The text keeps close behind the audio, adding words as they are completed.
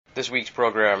This week's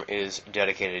program is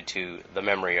dedicated to the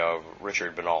memory of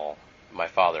Richard Binnall, my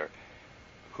father,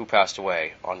 who passed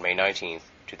away on May 19th,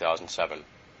 2007.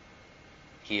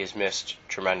 He is missed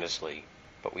tremendously,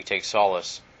 but we take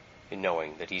solace in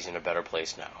knowing that he's in a better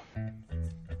place now.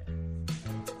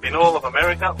 Binnall of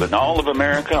America. Binnall of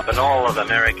America. Binnall of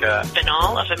America.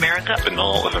 Binnall of America.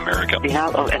 Binnall of America.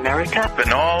 Binnall of America.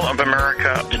 Binnall of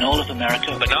America. Binnall of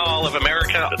America.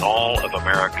 Binnall of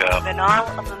America. Binnall of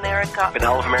America.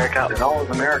 Binnall of America. Binnall of America. Binnall of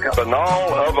America.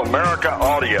 Binnall of America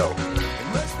Audio.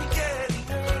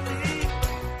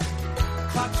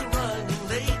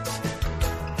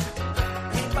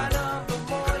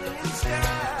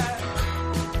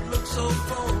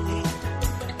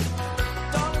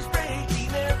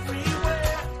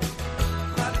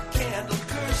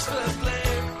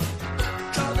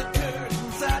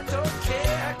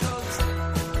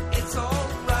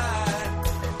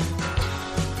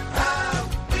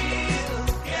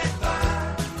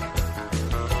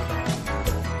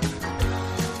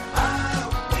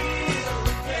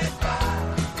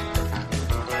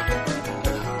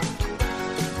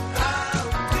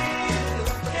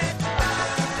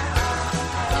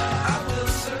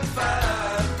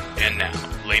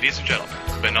 Ladies and gentlemen,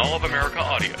 Binnall of America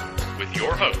Audio, with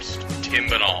your host, Tim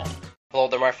Binnall. Hello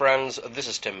there, my friends. This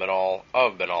is Tim Binnall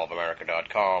of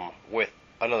BinnallofAmerica.com with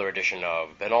another edition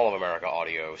of Binnall of America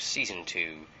Audio, Season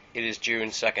 2. It is June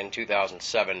 2nd,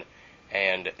 2007,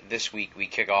 and this week we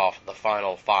kick off the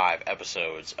final 5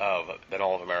 episodes of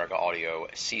Binnall of America Audio,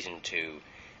 Season 2.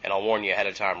 And I'll warn you ahead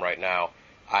of time right now,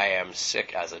 I am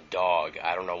sick as a dog.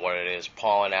 I don't know what it is,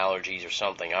 pollen allergies or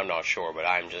something, I'm not sure, but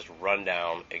I'm just run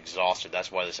down, exhausted.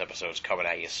 That's why this episode's coming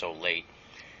at you so late.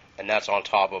 And that's on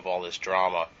top of all this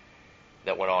drama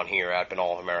that went on here at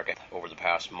Binnall of America over the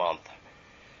past month.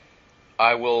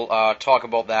 I will talk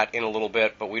about that in a little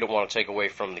bit, but we don't want to take away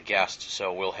from the guest,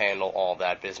 so we'll handle all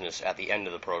that business at the end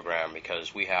of the program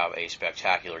because we have a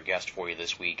spectacular guest for you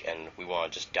this week, and we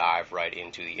want to just dive right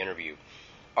into the interview.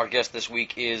 Our guest this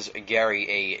week is Gary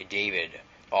A. David,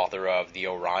 author of The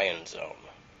Orion Zone,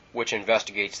 which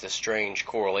investigates the strange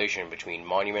correlation between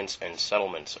monuments and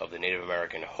settlements of the Native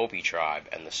American Hopi tribe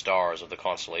and the stars of the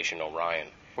constellation Orion.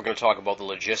 We're going to talk about the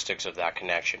logistics of that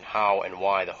connection, how and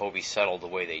why the Hopi settled the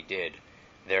way they did,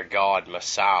 their god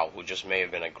Masao, who just may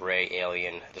have been a gray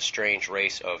alien, the strange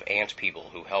race of ant people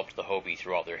who helped the Hopi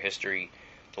throughout their history,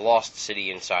 the lost city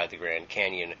inside the Grand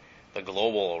Canyon, the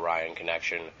global Orion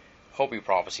connection, Hopi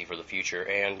prophecy for the future,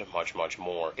 and much, much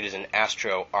more. It is an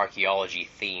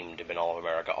astro-archaeology-themed Binnall of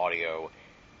America Audio,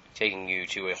 taking you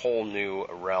to a whole new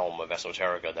realm of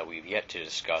esoterica that we've yet to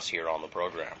discuss here on the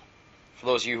program. For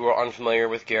those of you who are unfamiliar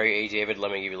with Gary A. David,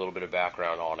 let me give you a little bit of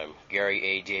background on him. Gary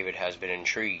A. David has been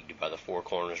intrigued by the Four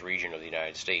Corners region of the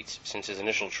United States since his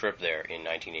initial trip there in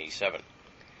 1987.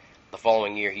 The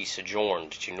following year he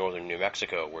sojourned to northern New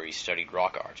Mexico where he studied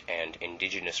rock art and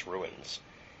indigenous ruins.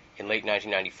 In late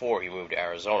 1994, he moved to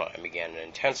Arizona and began an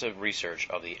intensive research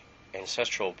of the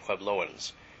ancestral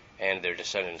Puebloans and their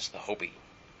descendants, the Hopi.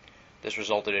 This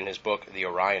resulted in his book, The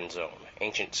Orion Zone,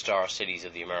 Ancient Star Cities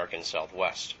of the American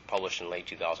Southwest, published in late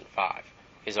 2005.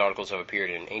 His articles have appeared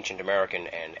in Ancient American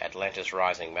and Atlantis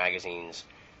Rising magazines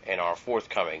and are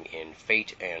forthcoming in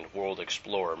Fate and World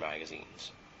Explorer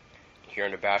magazines. He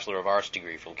earned a Bachelor of Arts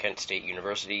degree from Kent State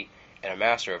University and a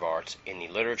Master of Arts in the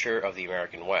Literature of the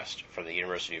American West from the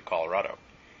University of Colorado.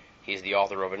 He is the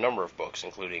author of a number of books,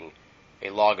 including A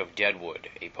Log of Deadwood,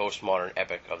 a postmodern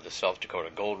epic of the South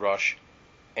Dakota Gold Rush,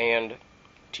 and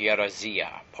Tierra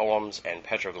Zia, Poems and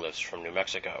Petroglyphs from New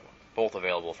Mexico, both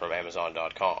available from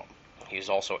Amazon.com. He is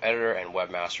also editor and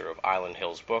webmaster of Island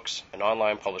Hills Books, an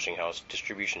online publishing house,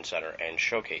 distribution center, and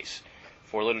showcase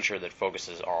for literature that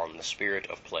focuses on the spirit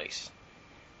of place.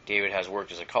 David has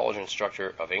worked as a college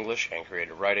instructor of English and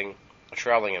creative writing, a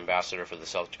traveling ambassador for the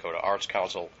South Dakota Arts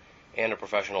Council, and a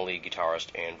professional lead guitarist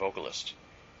and vocalist.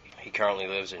 He currently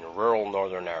lives in rural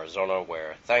northern Arizona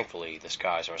where, thankfully, the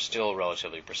skies are still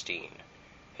relatively pristine.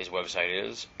 His website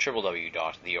is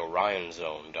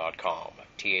www.theorionzone.com,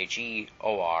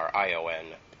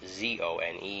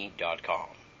 TheOrionZone.com.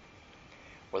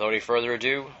 Without any further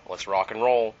ado, let's rock and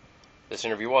roll. This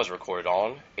interview was recorded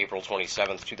on April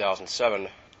 27th, 2007,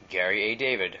 Gary A.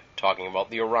 David talking about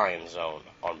the Orion Zone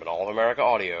on Binnall of America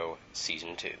Audio,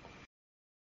 Season 2.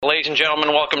 Ladies and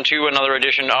gentlemen, welcome to another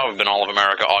edition of Binnall of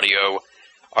America Audio.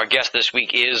 Our guest this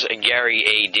week is Gary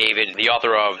A. David, the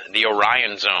author of The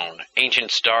Orion Zone,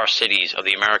 Ancient Star Cities of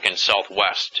the American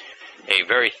Southwest, a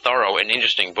very thorough and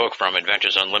interesting book from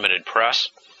Adventures Unlimited Press.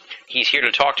 He's here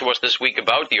to talk to us this week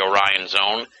about the Orion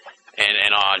Zone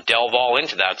and delve all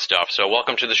into that stuff. So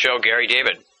welcome to the show, Gary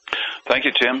David. Thank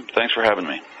you, Tim. Thanks for having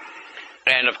me.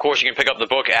 And, of course, you can pick up the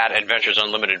book at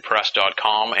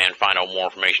adventuresunlimitedpress.com and find out more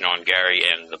information on Gary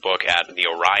and the book at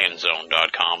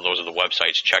theorionzone.com. Those are the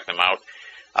websites. Check them out.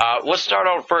 Let's start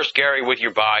out first, Gary, with your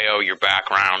bio, your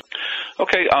background.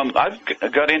 Okay,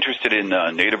 I've got interested in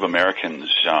Native Americans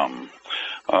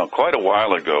quite a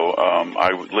while ago.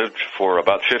 I lived for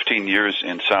about 15 years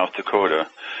in South Dakota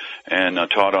and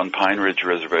taught on Pine Ridge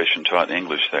Reservation, taught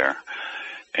English there,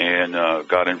 and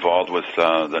got involved with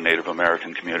the Native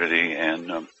American community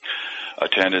and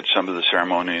attended some of the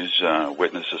ceremonies,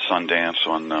 witnessed a sun dance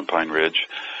on Pine Ridge,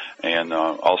 and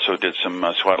also did some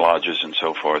sweat lodges and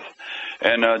so forth.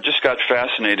 And just got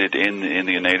fascinated in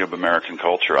the Native American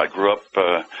culture. I grew up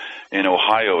in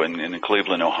Ohio, in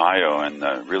Cleveland, Ohio, and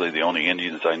really the only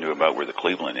Indians I knew about were the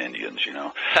Cleveland Indians, you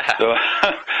know. So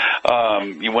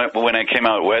when I came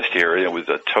out west here, it was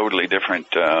a totally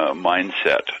different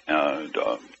mindset. And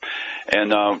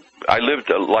I lived,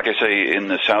 like I say, in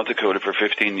the South Dakota for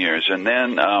 15 years, and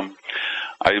then I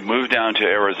moved down to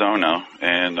Arizona,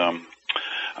 and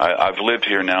I've lived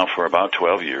here now for about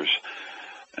 12 years.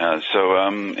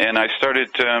 And I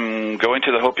started going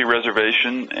to the Hopi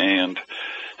Reservation and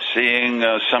seeing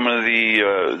some of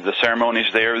the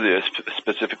ceremonies there,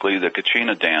 specifically the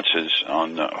Kachina dances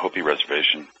on the Hopi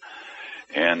Reservation,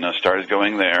 and started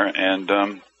going there and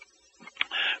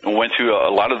went to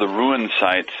a lot of the ruin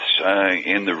sites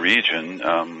in the region,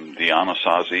 the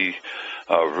Anasazi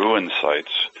ruin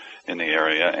sites in the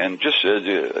area, and just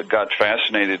got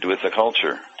fascinated with the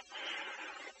culture.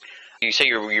 You say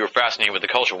you were fascinated with the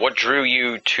culture. What drew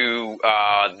you to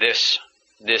this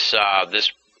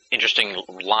interesting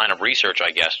line of research? I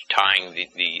guess tying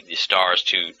the stars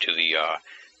to the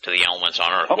elements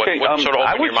on Earth. Okay, what sort of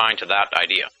opened your mind to that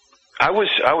idea? I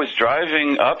was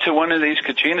driving up to one of these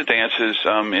Kachina dances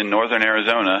in northern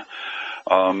Arizona,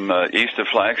 east of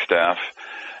Flagstaff,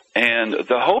 and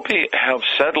the Hopi have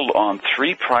settled on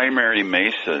three primary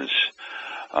mesas.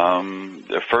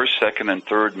 The first, second, and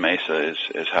third mesa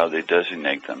is how they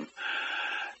designate them.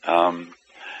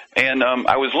 And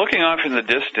I was looking off in the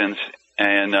distance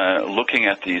and looking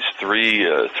at these three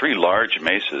large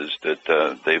mesas that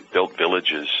they've built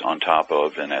villages on top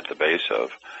of and at the base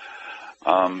of.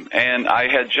 And I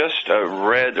had just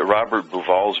read Robert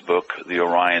Bauval's book, The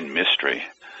Orion Mystery.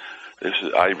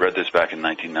 I read this back in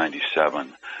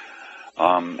 1997.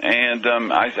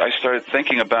 I started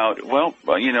thinking about,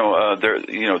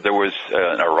 there was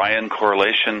an Orion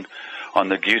correlation on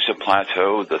the Giza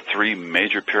Plateau. The three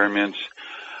major pyramids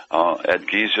at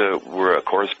Giza were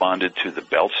corresponded to the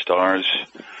belt stars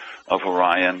of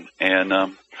Orion. And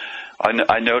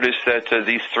I noticed that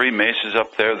these three mesas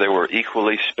up there, they were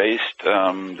equally spaced.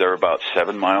 They're about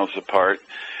 7 miles apart,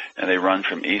 and they run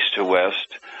from east to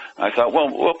west. I thought,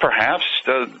 well, perhaps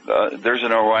there's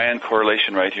an Orion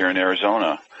correlation right here in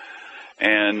Arizona,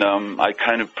 and I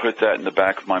kind of put that in the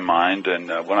back of my mind. And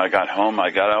when I got home, I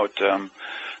got out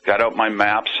my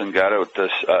maps and got out the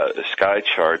sky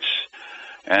charts,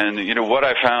 and what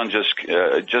I found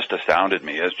just astounded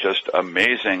me. It's just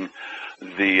amazing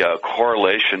the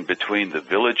correlation between the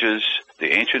villages,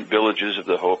 the ancient villages of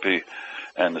the Hopi,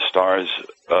 and the stars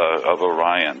of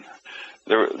Orion.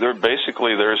 There's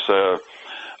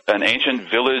an ancient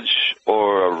village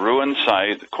or a ruin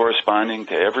site corresponding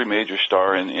to every major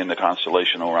star in the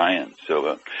constellation Orion.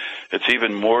 So it's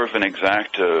even more of an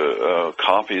exact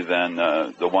copy than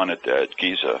the one at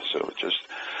Giza. So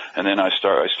and then I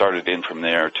started in from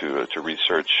there to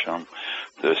research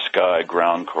the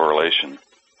sky-ground correlation.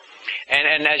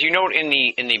 And as you note in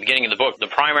the beginning of the book, the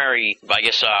primary, I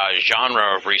guess,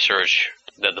 genre of research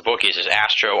that the book is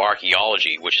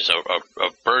astroarchaeology, which is a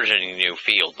burgeoning new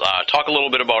field. Talk a little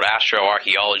bit about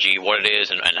astroarchaeology, what it is,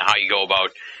 and how you go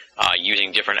about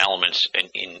using different elements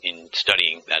in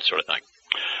studying that sort of thing.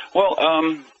 Well,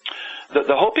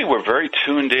 the Hopi were very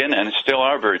tuned in, and still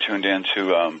are very tuned in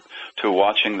to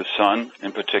watching the sun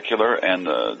in particular, and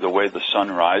the way the sun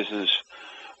rises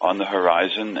on the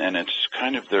horizon, and it's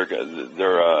kind of their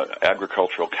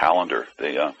agricultural calendar.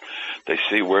 They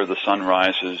see where the sun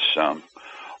rises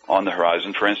on the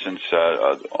horizon. For instance,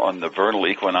 on the vernal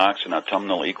equinox and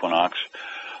autumnal equinox,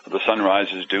 the sun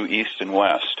rises due east and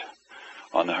west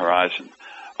on the horizon.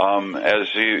 As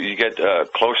you get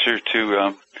closer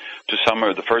to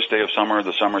summer, the first day of summer,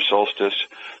 the summer solstice,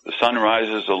 the sun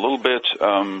rises a little bit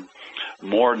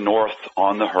more north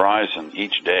on the horizon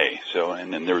each day. So,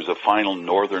 and then there's a final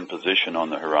northern position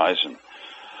on the horizon.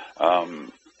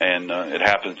 And it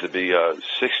happens to be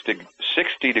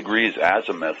 60 degrees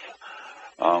azimuth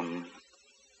at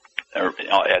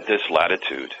this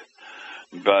latitude.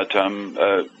 But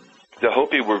the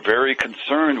Hopi were very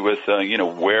concerned with,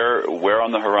 where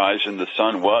on the horizon the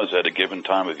sun was at a given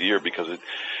time of year, because it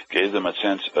gave them a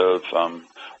sense of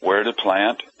where to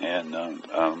plant and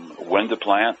when to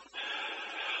plant.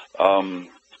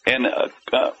 And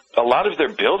a lot of their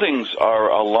buildings are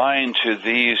aligned to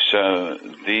these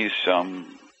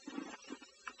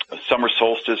summer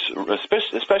solstice,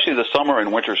 especially the summer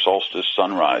and winter solstice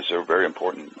sunrise. They're very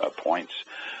important points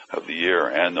of the year,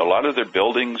 and a lot of their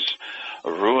buildings,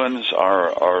 ruins,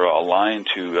 are aligned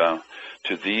to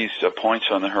these points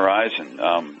on the horizon.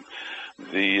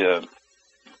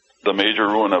 The major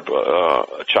ruin of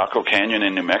Chaco Canyon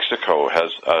in New Mexico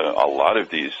has a lot of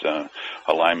these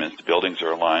alignments. The buildings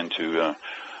are aligned to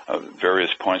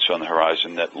various points on the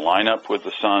horizon that line up with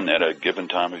the sun at a given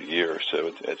time of year.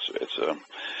 So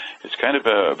it's kind of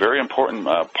a very important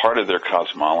part of their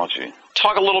cosmology.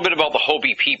 Talk a little bit about the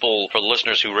Hopi people for the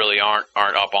listeners who really aren't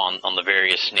up on the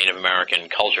various Native American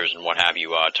cultures and what have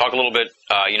you. Talk a little bit,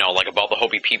 about the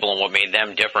Hopi people and what made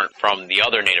them different from the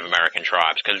other Native American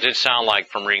tribes, because it did sound like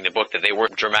from reading the book that they were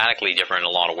dramatically different in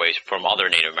a lot of ways from other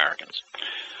Native Americans.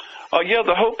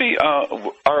 The Hopi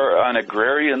are an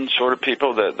agrarian sort of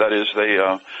people. That is,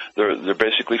 they're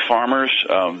basically farmers.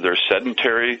 They're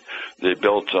sedentary. They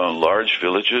built large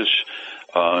villages.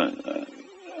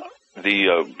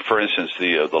 For instance,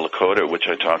 the Lakota, which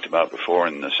I talked about before,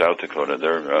 in the South Dakota,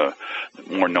 they're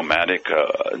more nomadic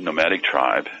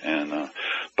tribe, and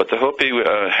but the Hopi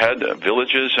had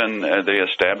villages, and they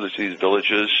established these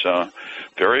villages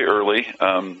very early.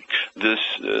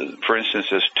 For instance,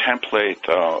 this template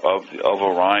of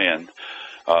Orion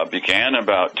began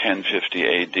about 1050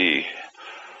 A.D.,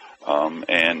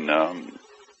 and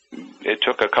it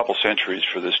took a couple centuries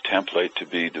for this template to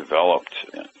be developed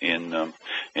in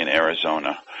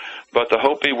Arizona. But the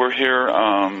Hopi were here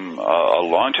a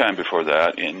long time before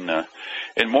that in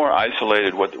more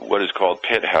isolated, what is called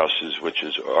pit houses, which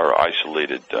are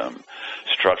isolated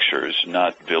structures,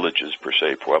 not villages per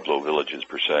se, Pueblo villages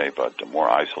per se, but more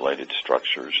isolated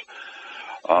structures.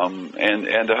 And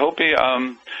the Hopi,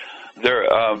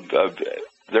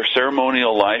 their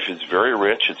ceremonial life is very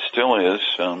rich. It still is.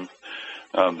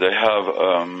 They have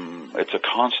it's a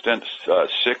constant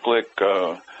cyclic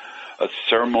a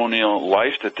ceremonial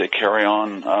life that they carry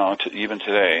on even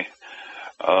today.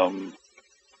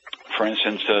 For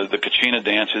instance, the Kachina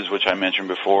dances, which I mentioned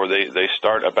before, they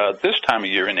start about this time of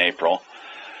year in April,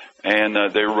 and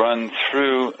they run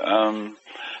through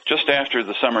just after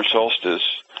the summer solstice.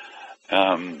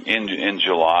 In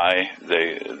July,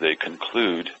 they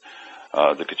conclude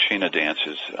the Kachina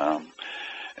dances.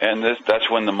 And that's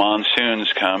when the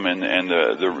monsoons come, and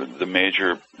the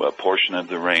major portion of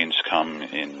the rains come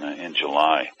in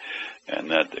July, and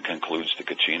that concludes the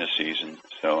Kachina season.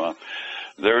 So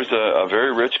there's a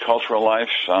very rich cultural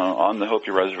life on the Hopi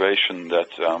Reservation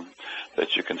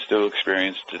that you can still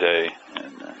experience today,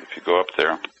 and if you go up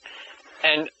there.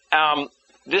 And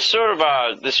this sort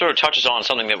of touches on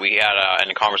something that we had in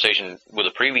a conversation with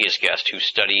a previous guest who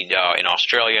studied in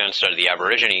Australia and studied the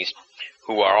Aborigines,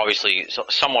 who are obviously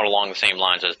somewhat along the same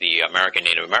lines as the American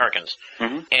Native Americans.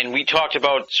 Mm-hmm. And we talked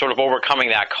about sort of overcoming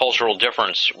that cultural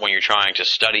difference when you're trying to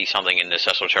study something in this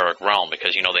esoteric realm,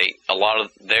 because, a lot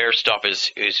of their stuff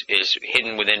is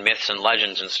hidden within myths and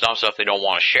legends and stuff they don't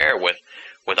want to share with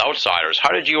outsiders.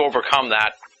 How did you overcome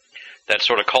that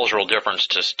sort of cultural difference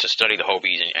to study the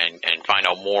Hopis and find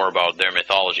out more about their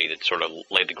mythology that sort of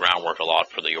laid the groundwork a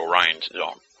lot for the Orion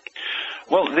zone?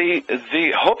 Well,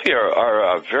 the Hopi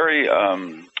are very,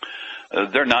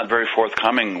 they're not very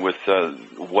forthcoming with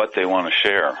what they want to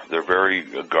share. They're very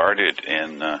guarded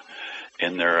in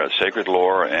their sacred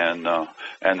lore and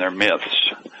their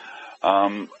myths.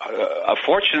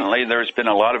 Fortunately, there's been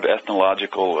a lot of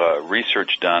ethnological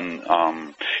research done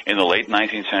in the late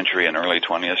 19th century and early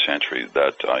 20th century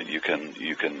that you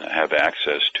can have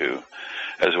access to,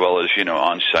 as well as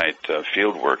on-site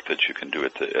field work that you can do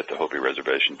at the Hopi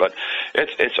Reservation. But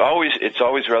it's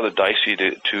always rather dicey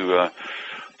to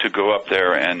go up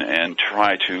there and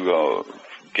try to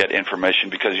get information,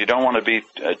 because you don't want to be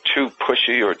too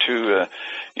pushy or too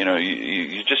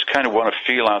you just kind of want to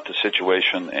feel out the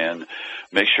situation and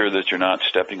make sure that you're not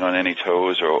stepping on any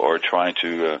toes or trying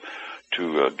to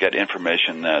get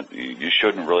information that you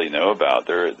shouldn't really know about.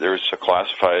 There's a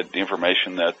classified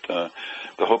information that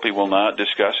the Hopi will not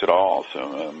discuss at all.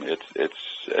 So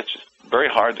it's very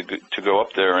hard to go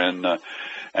up there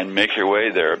and make your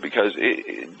way there, because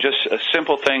just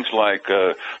simple things like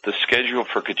the schedule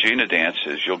for Kachina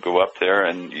dances. You'll go up there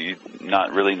and you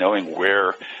not really knowing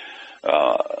where.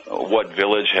 What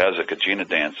village has a Kachina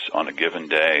dance on a given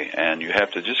day, and you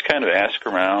have to just kind of ask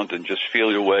around and just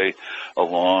feel your way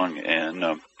along.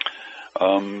 And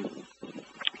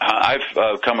I've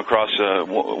come across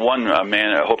one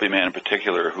man, a Hopi man in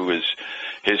particular, who is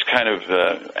kind of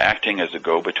acting as a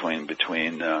go-between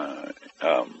between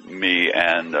me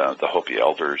and the Hopi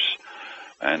elders,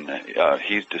 and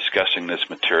he's discussing this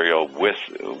material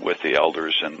with the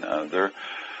elders, and they're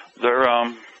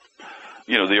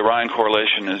the Orion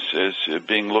correlation is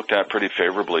being looked at pretty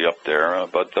favorably up there,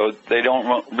 but they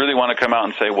don't really want to come out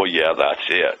and say, well, yeah, that's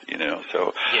it,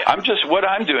 So yeah. What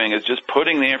I'm doing is just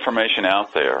putting the information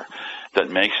out there that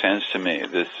makes sense to me.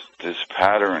 This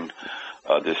pattern,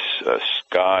 this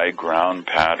sky ground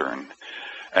pattern,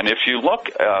 and if you look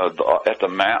at the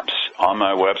maps on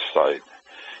my website,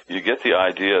 you get the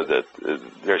idea that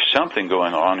there's something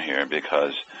going on here,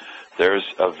 because there's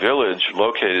a village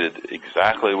located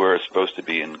exactly where it's supposed to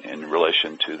be in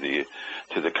relation to the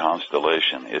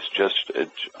constellation. It's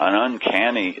an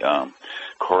uncanny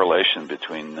correlation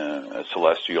between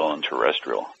celestial and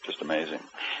terrestrial. Just amazing.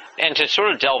 And to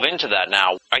sort of delve into that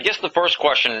now, I guess the first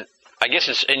question, I guess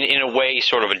it's in a way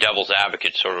sort of a devil's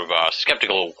advocate, sort of a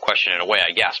skeptical question in a way,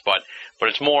 I guess, but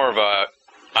it's more of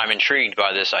I'm intrigued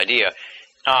by this idea.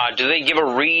 Do they give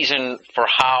a reason for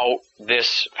how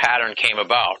this pattern came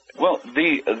about? Well,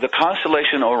 the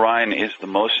constellation Orion is the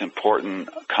most important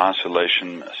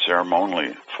constellation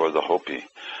ceremonially for the Hopi.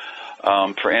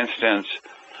 For instance,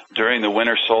 during the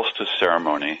winter solstice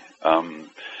ceremony,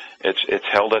 it's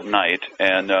held at night,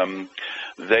 and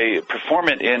they perform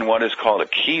it in what is called a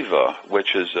kiva,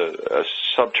 which is a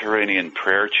subterranean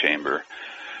prayer chamber.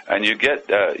 And you get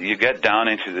down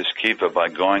into this kiva by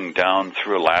going down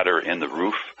through a ladder in the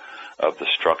roof of the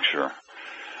structure,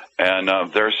 and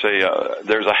there's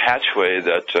a hatchway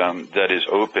that is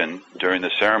open during the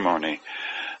ceremony,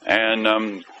 and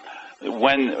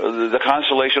when the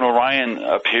constellation Orion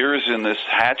appears in this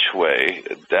hatchway,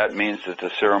 that means that the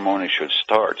ceremony should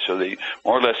start. So they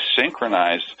more or less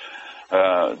synchronize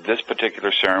this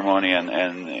particular ceremony and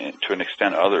to an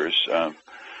extent others.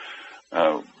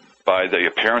 By the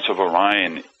appearance of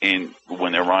Orion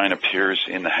when Orion appears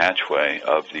in the hatchway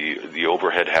of the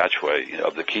overhead hatchway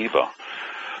of the kiva.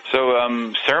 So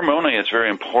ceremony is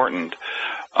very important.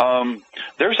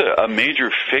 There's a major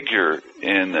figure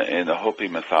in the Hopi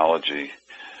mythology,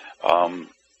 and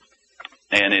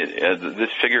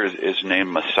this figure is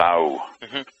named Masao.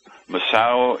 Mm-hmm.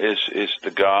 Masao is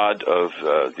the god of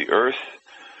the earth,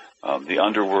 the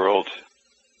underworld,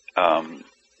 and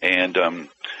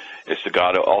it's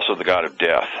also the god of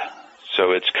death.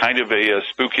 So it's kind of a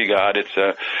spooky god.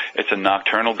 It's a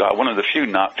nocturnal god, one of the few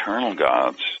nocturnal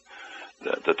gods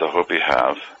that the Hopi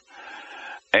have.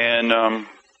 And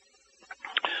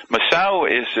Masao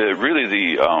is really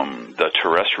the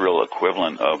terrestrial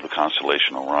equivalent of the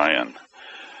constellation Orion.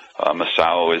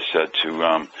 Masao is said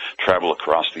to travel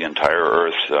across the entire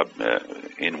Earth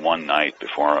in one night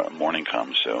before morning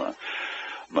comes. So.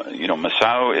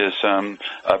 Masao is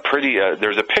a pretty.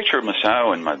 There's a picture of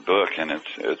Masao in my book, and I'll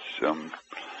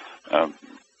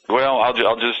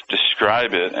just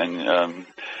describe it and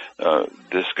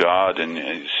this god,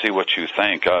 and see what you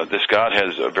think. This god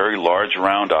has a very large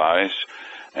round eyes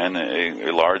and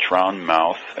a large round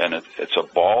mouth, and it has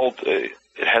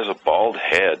a bald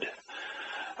head,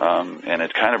 and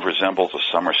it kind of resembles a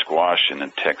summer squash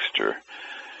in texture.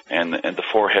 And the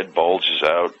forehead bulges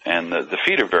out, and the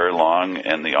feet are very long,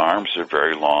 and the arms are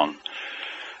very long.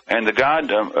 And the god,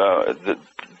 the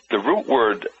root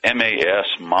word mas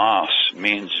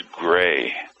means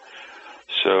gray.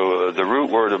 So the root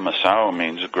word of Masao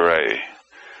means gray.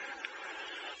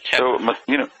 So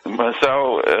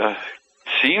Masao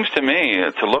seems to me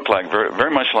to look like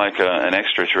very much like an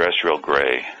extraterrestrial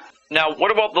gray. Now,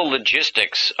 what about the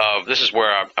logistics of, this is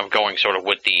where I'm going sort of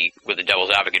with the devil's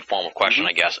advocate form of question,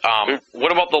 I guess.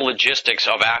 What about the logistics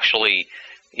of actually,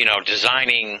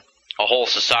 designing a whole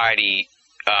society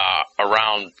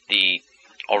around the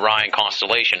Orion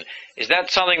constellation? Is that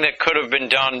something that could have been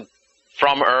done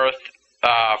from Earth,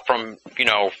 from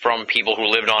people who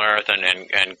lived on Earth,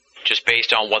 and just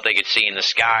based on what they could see in the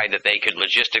sky, that they could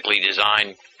logistically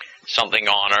design something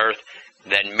on Earth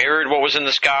that mirrored what was in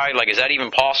the sky? Like, is that even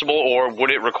possible, or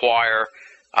would it require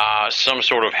some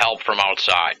sort of help from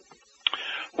outside?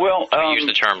 Well, I use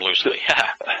the term loosely.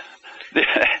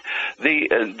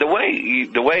 the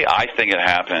way I think it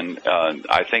happened,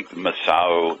 I think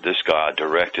Masao, this god,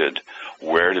 directed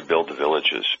where to build the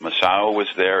villages. Masao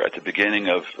was there at the beginning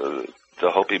of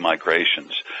the Hopi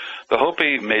migrations. The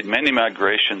Hopi made many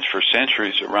migrations for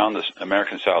centuries around the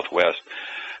American Southwest.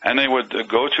 And they would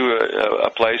go to a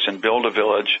place and build a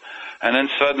village, and then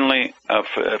suddenly,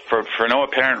 for no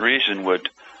apparent reason,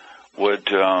 would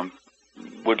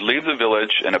would leave the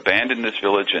village and abandon this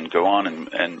village and go on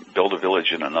and build a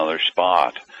village in another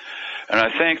spot. And I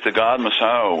think the god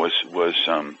Masao was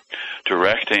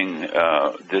directing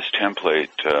this template,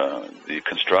 the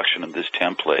construction of this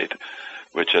template,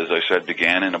 which, as I said,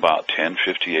 began in about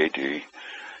 1050 A.D.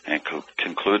 and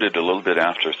concluded a little bit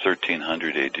after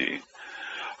 1300 A.D.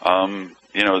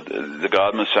 The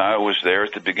god Masao was there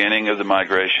at the beginning of the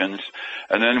migrations,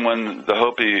 and then when the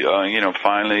Hopi,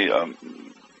 finally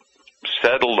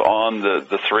settled on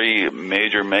the three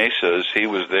major mesas, he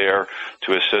was there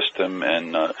to assist them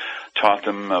and taught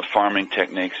them farming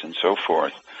techniques and so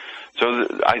forth. So,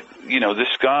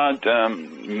 this god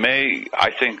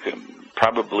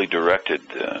probably directed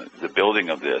the building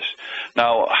of this.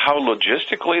 Now, how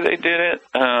logistically they did it,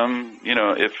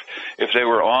 if they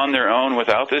were on their own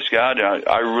without this god,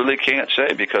 I really can't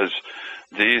say, because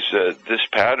this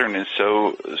pattern is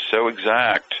so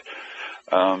exact.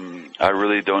 I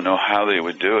really don't know how they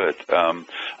would do it.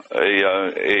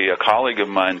 A colleague of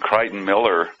mine, Crichton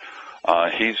Miller,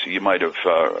 you might have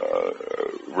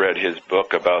read his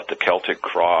book about the Celtic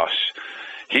cross.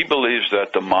 He believes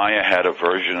that the Maya had a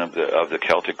version of the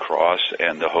Celtic cross,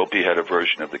 and the Hopi had a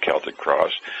version of the Celtic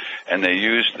cross, and they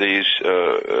used these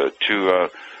to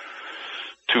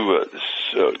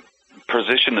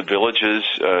position the villages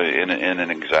in an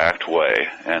exact way.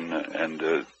 And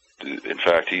in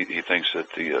fact, he thinks that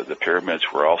the pyramids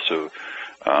were also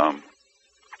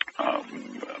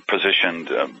positioned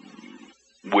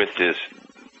with this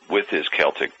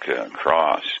Celtic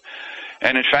cross.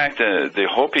 And in fact, the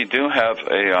Hopi do have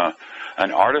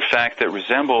an artifact that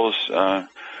resembles a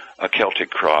Celtic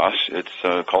cross.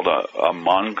 It's called a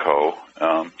manco.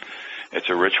 It's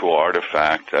a ritual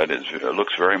artifact that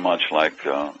looks very much like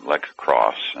a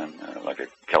cross and like a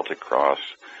Celtic cross.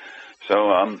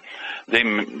 So they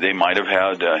might have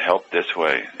had help this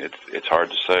way. It's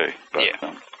hard to say. But,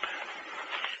 yeah.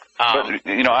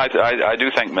 I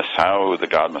do think Masao, the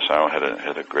god Masao,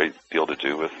 had a great deal to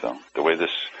do with the way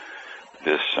this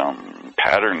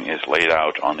pattern is laid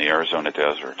out on the Arizona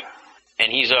desert.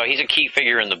 And he's a key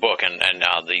figure in the book, and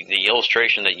the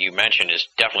illustration that you mentioned is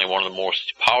definitely one of the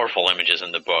most powerful images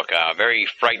in the book. A very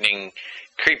frightening,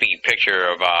 creepy picture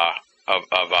of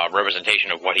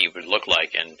representation of what he would look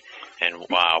like, and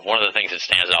one of the things that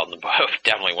stands out in the book,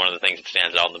 definitely one of the things that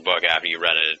stands out in the book after you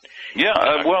read it. Yeah,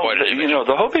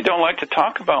 the Hopi don't like to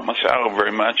talk about Masao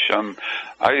very much.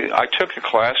 I took a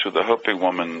class with a Hopi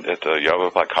woman at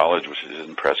Yavapai College, which is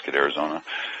in Prescott, Arizona,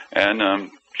 and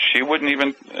she wouldn't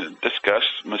even discuss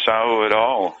Masao at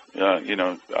all.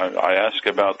 I asked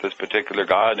about this particular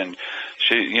god, and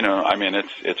she,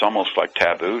 it's almost like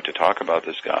taboo to talk about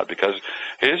this god, because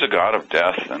he is a god of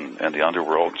death and the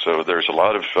underworld. So there's a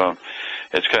lot of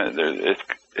it's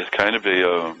kind of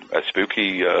a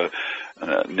spooky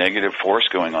negative force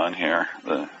going on here.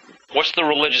 What's the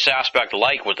religious aspect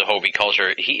like with the Hopi culture?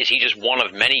 Is he just one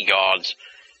of many gods,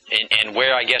 and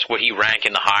where, I guess, would he rank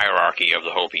in the hierarchy of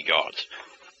the Hopi gods?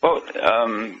 Well,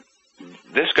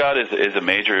 this god is a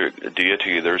major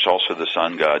deity. There's also the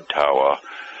sun god Tawa,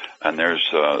 and there's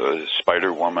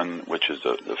Spider Woman, which is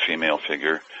the female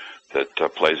figure that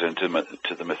plays into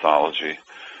the mythology.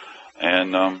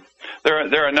 And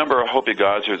there are a number of Hopi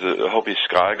gods. There's a Hopi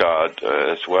sky god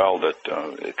as well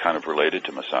that kind of related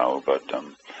to Masao. But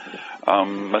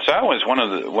Masao is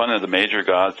one of the major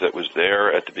gods that was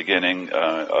there at the beginning,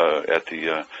 at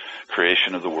the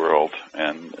creation of the world,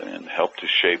 and helped to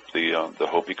shape the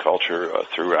Hopi culture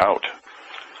throughout.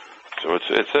 So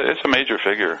it's a major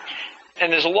figure.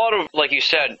 And there's a lot of, like you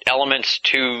said, elements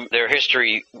to their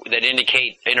history that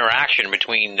indicate interaction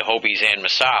between the Hopis and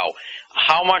Masao.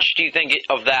 How much do you think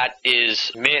of that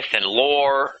is myth and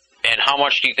lore, and how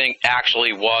much do you think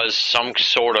actually was some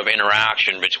sort of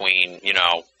interaction between,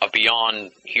 a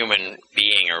beyond human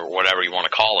being, or whatever you want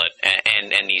to call it,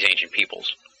 and these ancient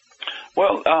peoples?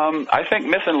 Well, I think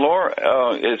myth and lore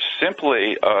is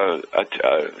simply a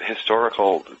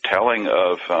historical telling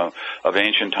of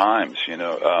ancient times.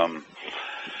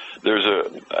 There's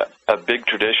a big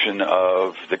tradition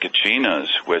of the Kachinas,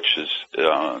 which is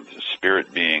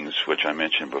spirit beings, which I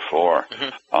mentioned before.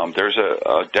 Mm-hmm. There's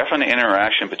a definite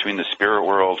interaction between the spirit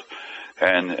world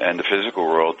and the physical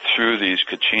world through these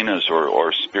Kachinas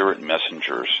or spirit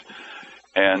messengers.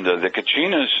 And the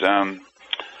Kachinas,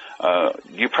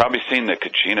 you've probably seen the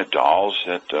Kachina dolls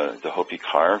that the Hopi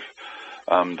carve.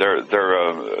 There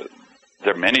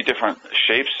are many different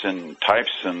shapes and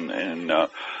types, and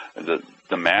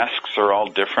the masks are all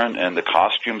different, and the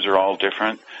costumes are all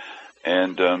different,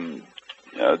 and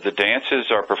the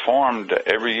dances are performed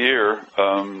every year,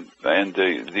 and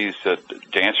these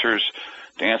dancers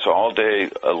dance all day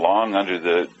long under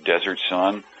the desert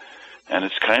sun, and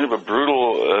it's kind of a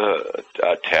brutal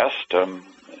test to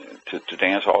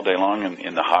dance all day long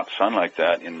in the hot sun like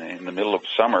that in the middle of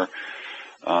summer.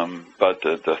 But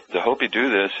the Hopi do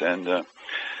this, and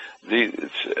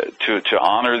to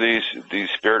honor these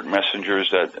spirit messengers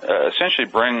that essentially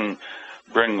bring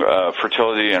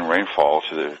fertility and rainfall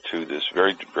to this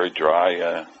very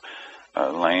dry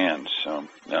land. So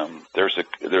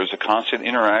there's a constant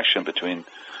interaction between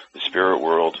the spirit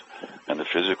world and the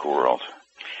physical world.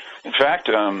 In fact,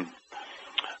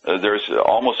 there's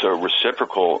almost a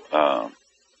reciprocal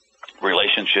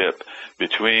relationship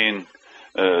between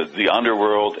the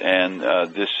underworld and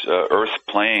this earth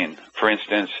plane. For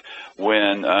instance,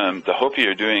 when the Hopi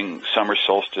are doing summer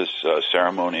solstice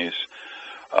ceremonies,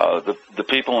 the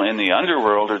people in the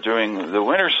underworld are doing the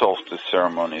winter solstice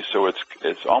ceremony. So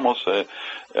it's almost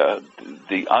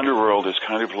the underworld is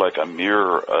kind of like a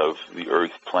mirror of the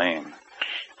earth plane.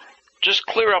 Just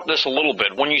clear up this a little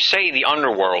bit. When you say the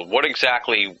underworld, what's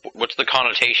the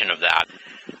connotation of that?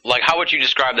 Like, how would you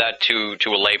describe that to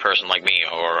a layperson like me,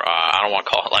 or I don't want to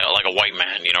call it like a white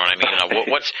man? You know what I mean?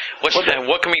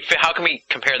 How can we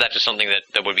compare that to something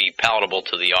that would be palatable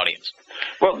to the audience?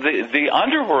 Well, the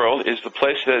underworld is the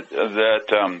place that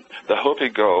the Hopi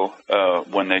go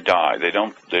when they die. They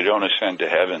don't ascend to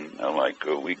heaven like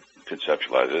we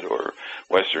conceptualize it, or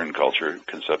Western culture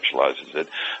conceptualizes it,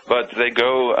 but they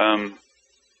go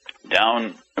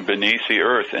down beneath the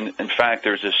earth. And in fact,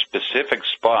 there's a specific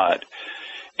spot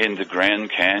in the Grand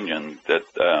Canyon that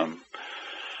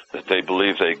they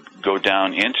believe they go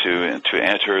down into and to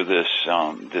enter this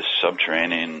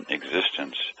subterranean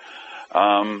existence.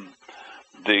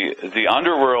 The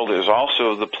underworld is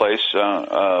also the place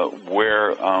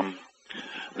where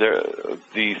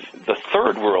the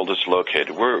third world is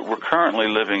located. We're currently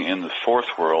living in the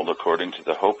fourth world, according to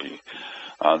the Hopi.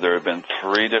 There have been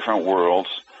 3 different worlds,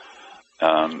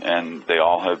 and they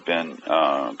all have been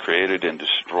created and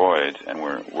destroyed, and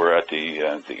we're at the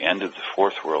end of the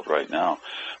fourth world right now.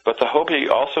 But the Hopi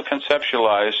also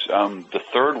conceptualize the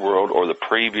third world, or the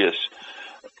previous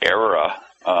era,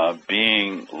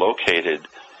 being located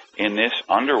in this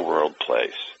underworld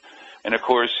place. And of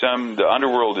course, the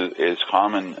underworld is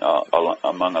common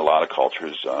among a lot of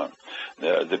cultures.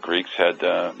 The Greeks had,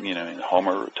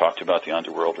 Homer talked about the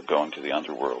underworld, or going to the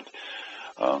underworld.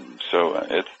 So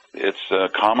it's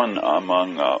common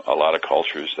among a lot of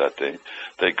cultures that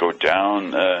they go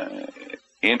down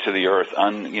into the earth,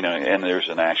 and there's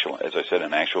an actual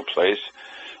place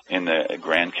in the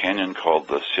Grand Canyon called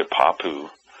the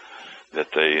Sipapu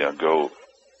that they go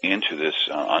into this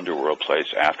underworld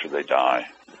place after they die.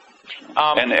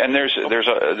 And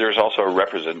there's also a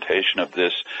representation of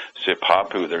this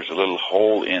Sipapu. There's a little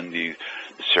hole in the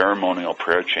ceremonial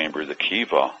prayer chamber, the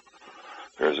kiva.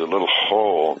 There's a little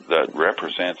hole that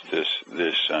represents this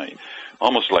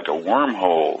almost like a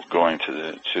wormhole going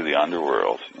to the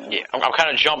underworld. Yeah, I'm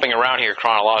kind of jumping around here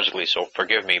chronologically, so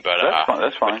forgive me. But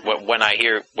that's fine. When I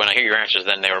hear your answers,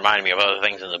 then they remind me of other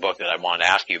things in the book that I wanted to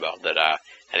ask you about that I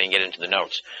didn't get into the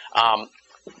notes.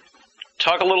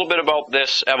 Talk a little bit about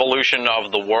this evolution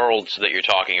of the worlds that you're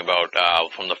talking about,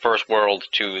 from the first world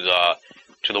to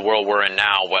the world we're in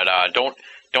now. But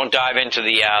don't dive into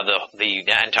the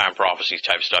end time prophecies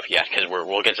type stuff yet, because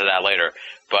we'll get to that later.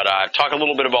 But talk a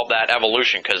little bit about that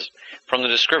evolution, because from the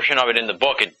description of it in the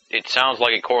book, it sounds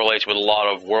like it correlates with a lot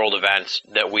of world events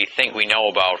that we think we know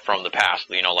about from the past.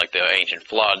 Like the ancient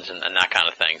floods and that kind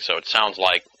of thing. So it sounds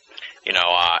like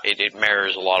it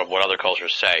mirrors a lot of what other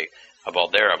cultures say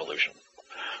about their evolution.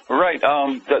 Right.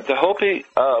 The Hopi,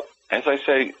 as I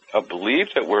say,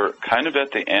 believe that we're kind of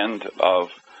at the end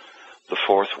of the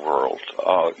fourth world.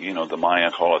 The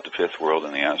Maya call it the fifth world,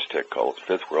 and the Aztec call it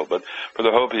the fifth world. But for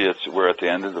the Hopi, we're at the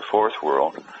end of the fourth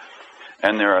world.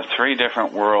 And there are 3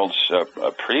 different worlds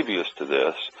previous to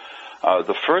this.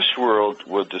 The first world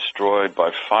was destroyed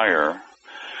by fire,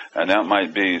 and that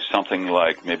might be something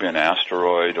like maybe an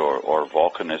asteroid or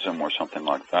volcanism or something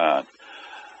like that.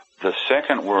 The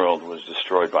second world was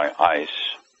destroyed by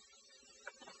ice,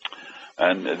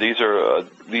 and these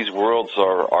worlds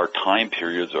are time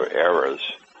periods or eras.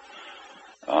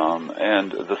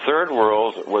 And the third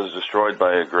world was destroyed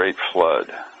by a great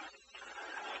flood.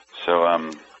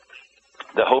 So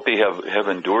the Hopi have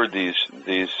endured these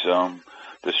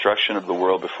destruction of the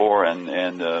world before, and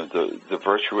the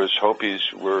virtuous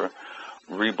Hopis were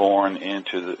reborn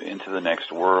into the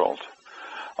next world.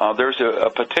 There's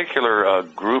a particular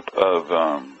group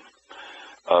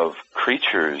of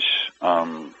creatures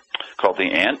called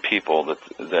the ant people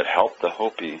that help the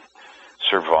Hopi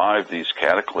survive these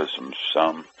cataclysms.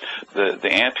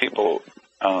 The ant people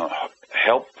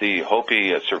helped the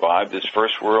Hopi survive this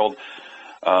first world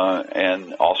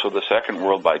and also the second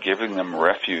world by giving them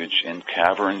refuge in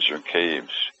caverns or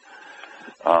caves.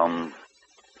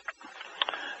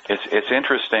 It's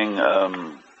interesting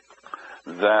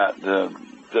that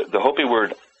the Hopi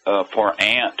word for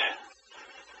ant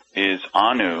is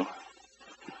anu,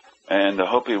 and the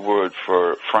Hopi word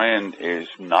for friend is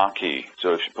naki.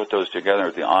 So if you put those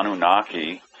together, the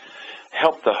Anunnaki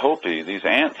helped the Hopi. These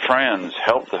ant friends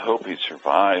helped the Hopi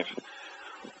survive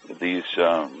these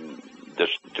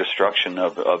destruction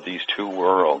of these two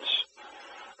worlds.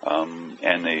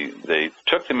 And they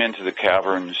took them into the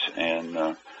caverns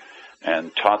and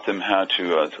taught them how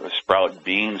to sprout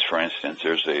beans, for instance.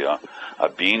 There's a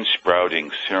bean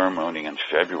sprouting ceremony in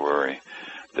February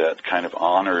that kind of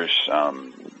honors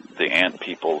the ant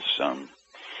people's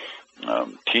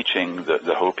teaching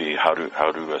the Hopi how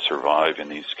to survive in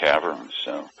these caverns.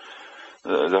 So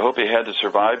the Hopi had to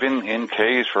survive in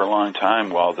caves for a long time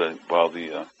while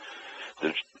the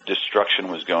destruction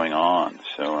was going on.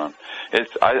 So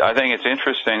I think it's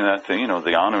interesting that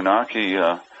the Anunnaki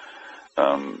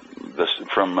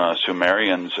from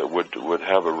Sumerians would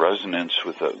have a resonance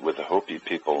with the Hopi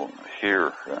people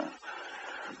here.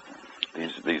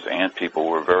 These ant people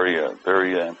were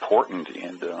very important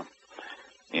in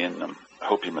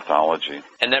Hopi mythology.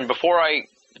 And then before I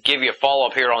give you a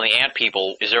follow-up here on the ant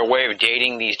people, is there a way of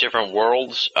dating these different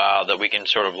worlds that we can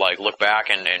sort of like look back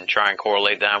and try and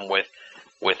correlate them with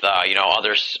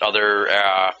other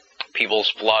people's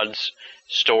floods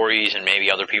stories and maybe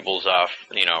other people's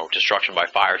destruction by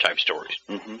fire type stories?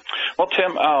 Mm-hmm. Well,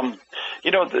 Tim,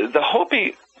 the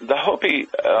Hopi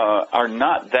are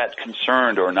not that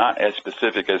concerned or not as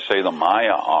specific as, say, the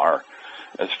Maya are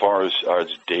as far as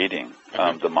dating.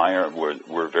 Mm-hmm. The Maya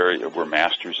were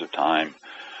masters of time.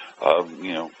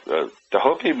 The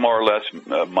Hopi more or less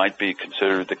might be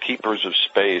considered the keepers of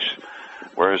space,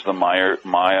 whereas the Maya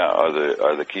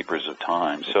are the keepers of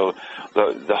time. So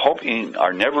the Hopi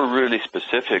are never really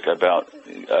specific about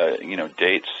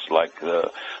dates like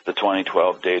the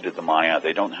 2012 date of the Maya.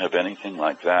 They don't have anything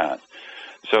like that.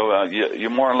 So you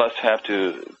more or less have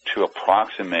to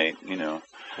approximate.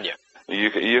 Yeah.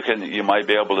 You might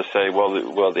be able to say,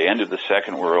 well, the end of the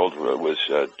Second World was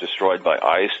destroyed by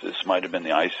ice. This might have been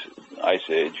the ice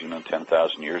age,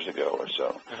 10,000 years ago or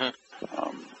so. Mm-hmm.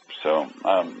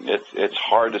 It's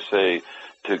hard to say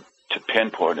to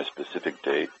pinpoint a specific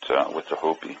date with the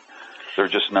Hopi. They're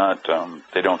just not.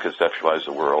 They don't conceptualize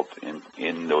the world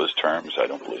in those terms, I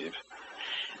don't believe.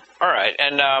 All right,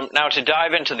 and now to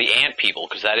dive into the ant people,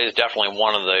 because that is definitely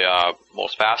one of the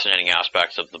most fascinating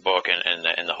aspects of the book and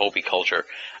the Hopi culture.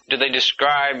 Do they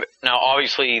describe, now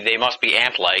obviously they must be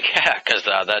ant-like, because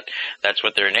that's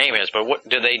what their name is, but what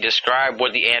do they describe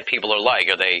what the ant people are like?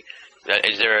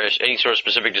 Is there any sort of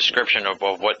specific description of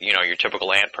what your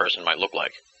typical ant person might look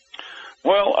like?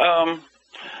 Well,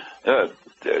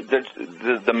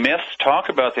 the myths talk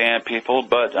about the ant people,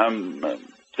 but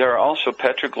there are also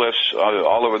petroglyphs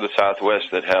all over the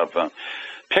Southwest that have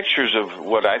pictures of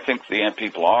what I think the ant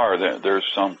people are. There's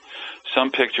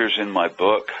some pictures in my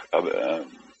book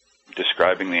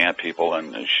describing the ant people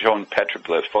and showing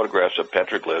petroglyphs, photographs of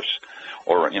petroglyphs,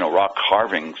 or rock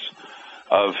carvings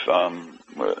of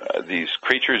these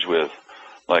creatures with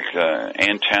like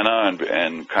antenna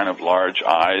and kind of large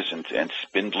eyes and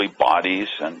spindly bodies,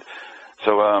 and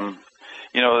so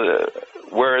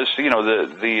whereas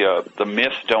the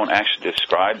myths don't actually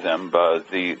describe them, but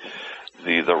the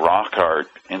rock art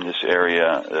in this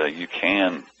area you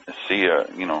can see a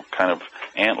kind of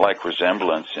ant-like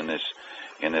resemblance in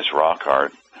this rock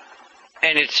art.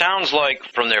 And it sounds like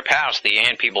from their past, the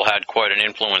ant people had quite an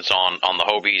influence on the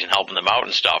Hopis and helping them out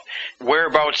and stuff.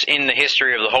 Whereabouts in the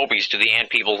history of the Hopis do the ant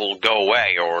people go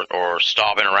away or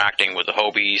stop interacting with the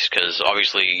Hopis? Because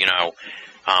obviously,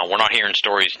 we're not hearing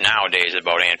stories nowadays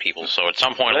about ant people. So at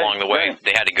some point along the way,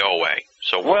 they had to go away.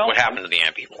 So what happened to the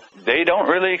ant people? They don't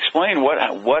really explain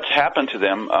what's happened to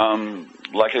them.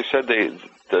 Like I said, the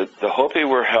Hopi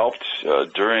were helped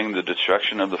during the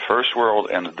destruction of the First World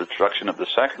and the destruction of the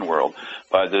Second World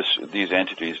by these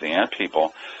entities, the ant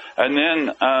people. And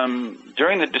then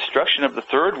during the destruction of the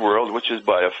Third World, which is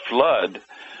by a flood,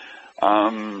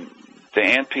 the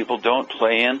ant people don't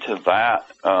play into that,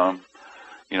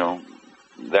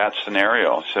 that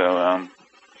scenario. So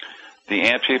the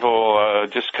ant people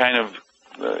just kind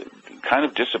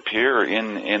of disappear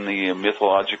in the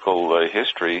mythological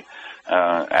history.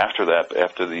 After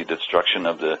the destruction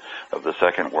of the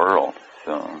Second World,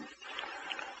 so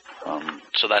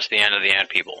that's the end of the ant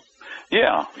people.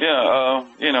 Yeah.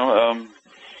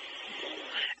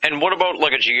 And what about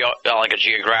like a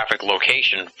geographic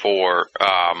location for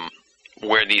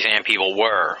where these ant people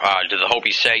were? Did the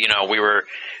Hopis say,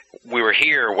 we were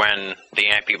here when the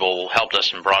ant people helped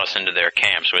us and brought us into their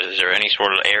camps? Is there any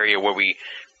sort of area where we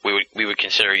would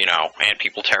consider, ant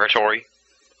people territory?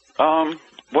 They're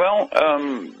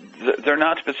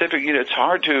not specific. It's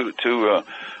hard to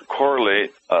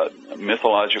correlate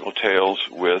mythological tales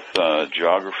with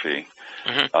geography.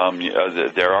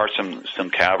 Mm-hmm. There are some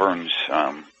caverns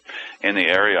in the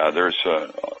area. There's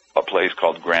a place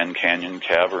called Grand Canyon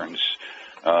Caverns.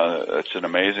 It's an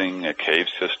amazing cave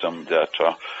system that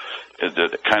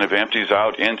kind of empties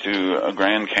out into a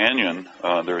Grand Canyon.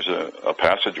 There's a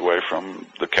passageway from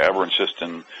the cavern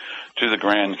system to the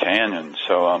Grand Canyon.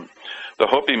 So the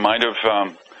Hopi might have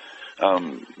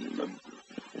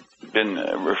been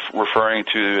referring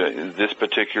to this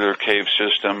particular cave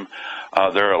system.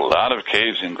 There are a lot of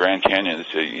caves in Grand Canyon.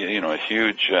 It's a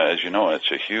huge, as you know, it's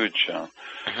a huge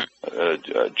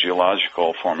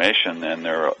geological formation, and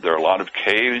there are a lot of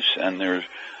caves, and there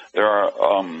are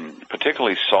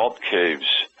particularly salt caves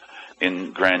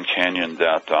in Grand Canyon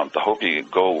that the Hopi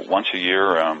go once a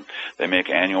year. They make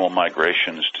annual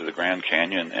migrations to the Grand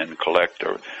Canyon and collect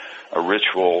a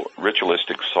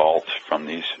ritualistic salt from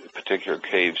these particular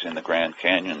caves in the Grand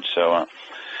Canyon. So,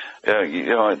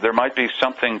 there might be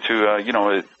something to,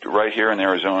 right here in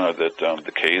Arizona that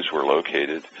the caves were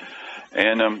located.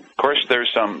 And, of course,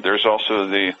 there's also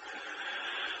the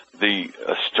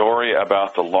story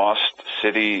about the lost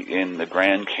city in the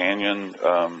Grand Canyon.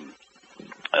 A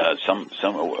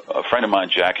friend of mine,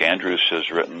 Jack Andrews,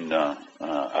 has written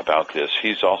about this.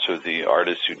 He's also the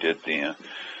artist who did the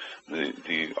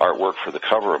artwork for the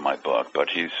cover of my book, but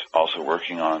he's also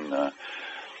working on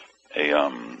a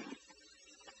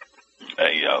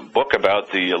book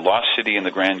about the lost city in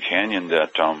the Grand Canyon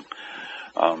that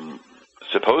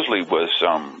supposedly was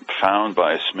found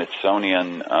by a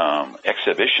Smithsonian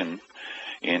exhibition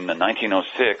in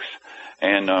 1906,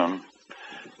 and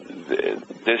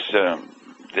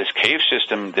this cave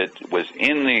system that was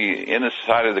in the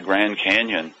side of the Grand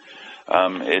Canyon.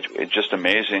 It's just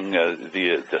amazing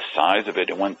the size of it.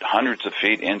 It went hundreds of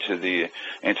feet into the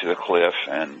cliff,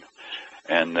 and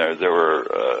there were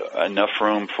enough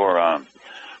room for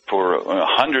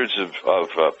hundreds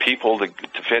of people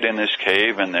to fit in this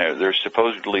cave. And there's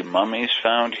supposedly mummies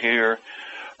found here.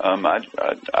 I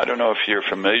don't know if you're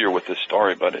familiar with this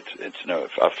story, but it's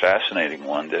a fascinating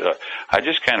one that I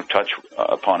just kind of touch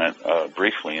upon it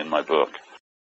briefly in my book.